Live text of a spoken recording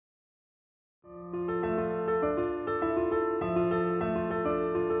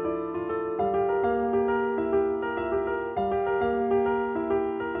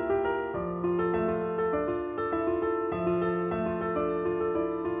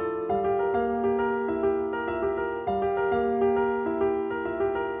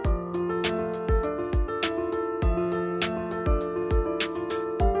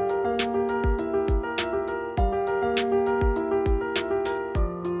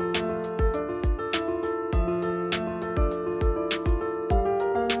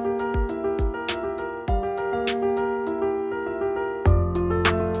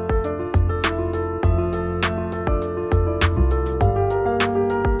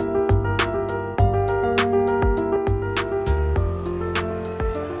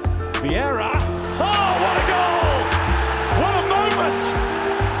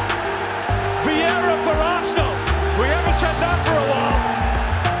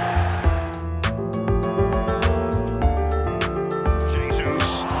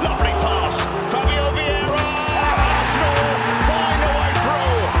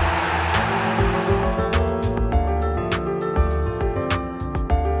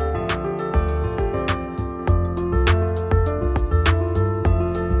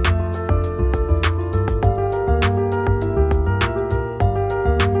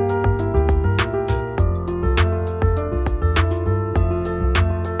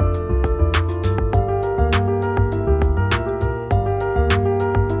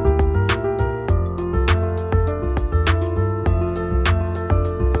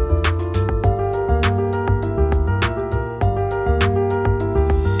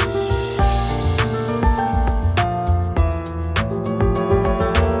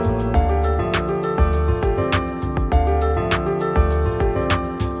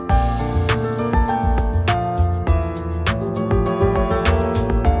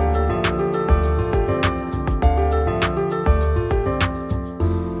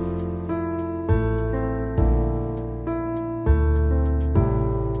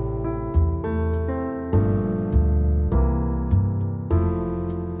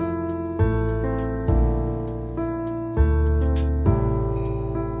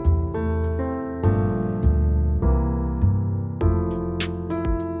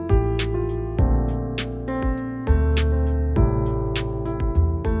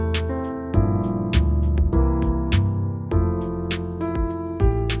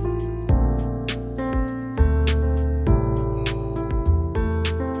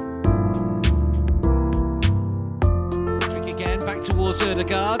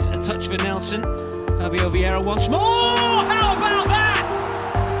Lingard, a touch for Nelson. Fabio Vieira once more. How about that?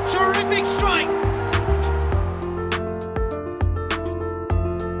 Terrific strike.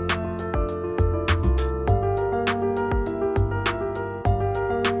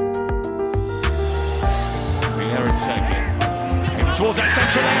 Premiero second. Moving towards that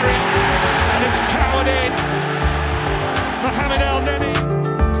central area, and it's powered in. Mohamed El Neni.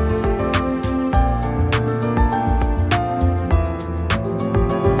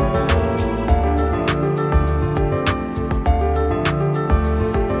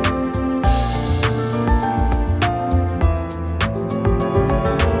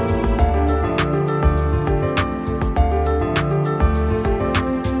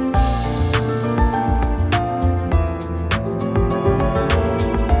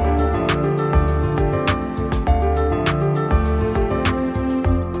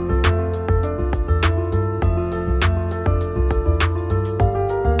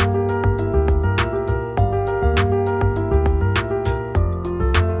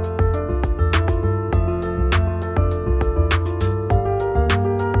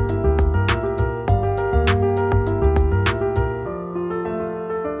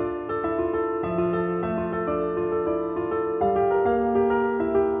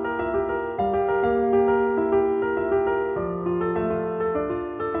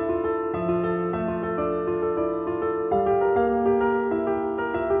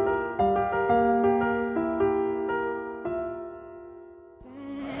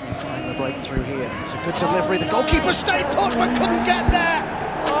 Breakthrough here. It's a good delivery. The goalkeeper stayed put but couldn't get there.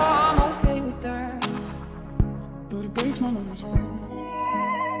 Oh, I'm okay with that, but it breaks my nerves.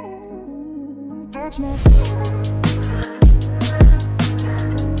 That's not.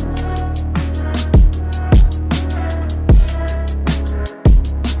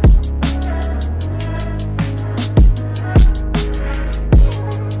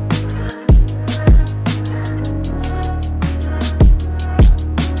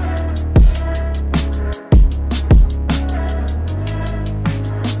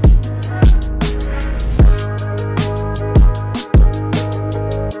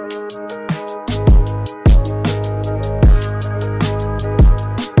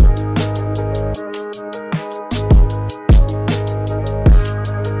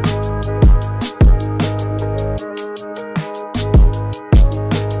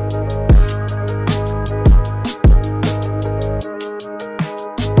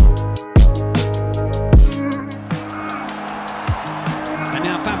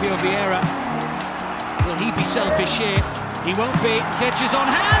 Fabio Vieira, will he be selfish here? He won't be. Catches on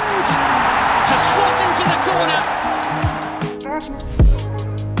hand to slot into the corner.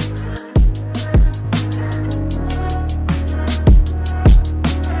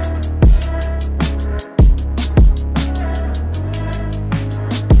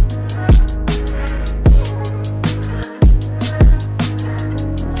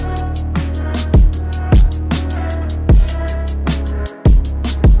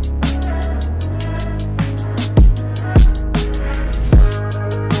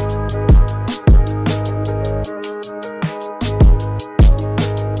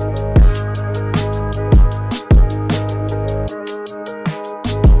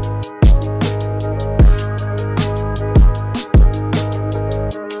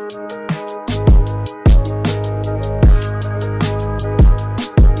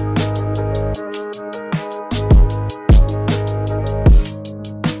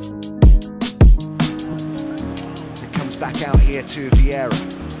 Back out here to Vieira.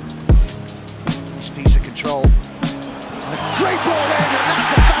 Nice piece of control. And a great ball in, and that's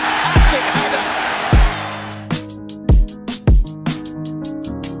a fantastic header.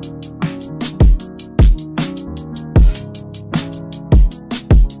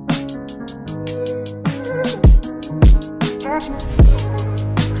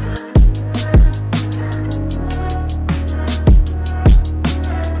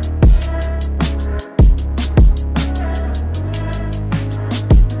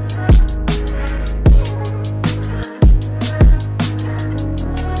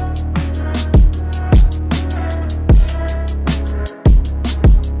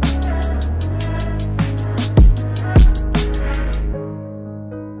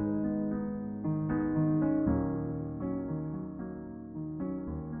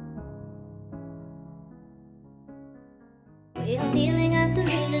 We are kneeling at the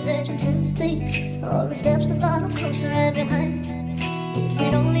river's edge and tempting. All the steps to follow closer and behind. Is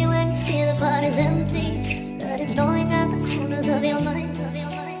it only when you feel the body's empty that it's gnawing at the corners of your mind?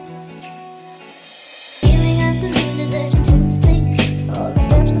 Kneeling at the river's edge and tempting. All the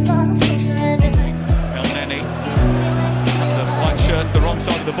steps to follow closer and behind. El Neni, the white shirt, the wrong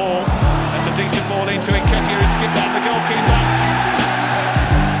side. the ball. That's a decent ball into it. Ketia has skipped out the goalkeeper.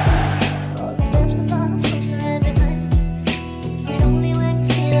 All the steps to follow closer every night. Is it only when you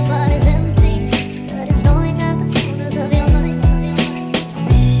feel the body's empty that it's gnawing at the corners of your mind?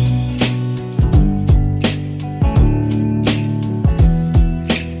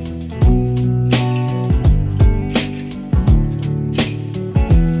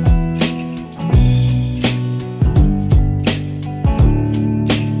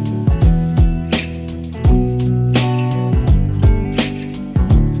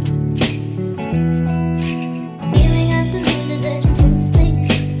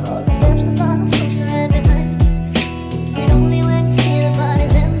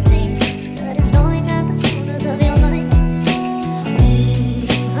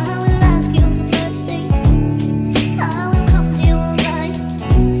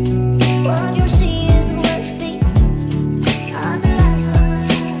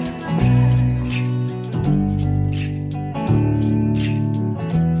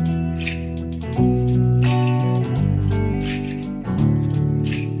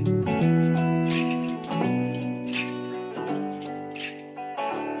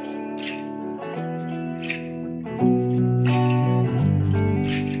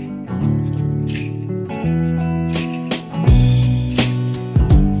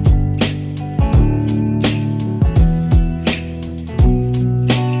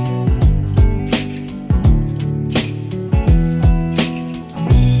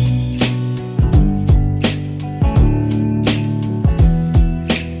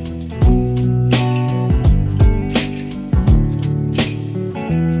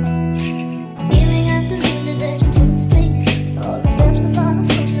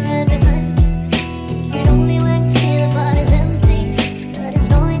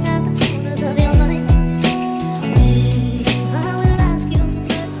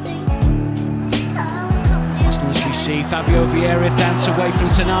 Fabio Vieira dance away from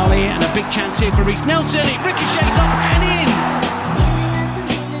Tonali, and a big chance here for Reece Nelson. It ricochets up and in.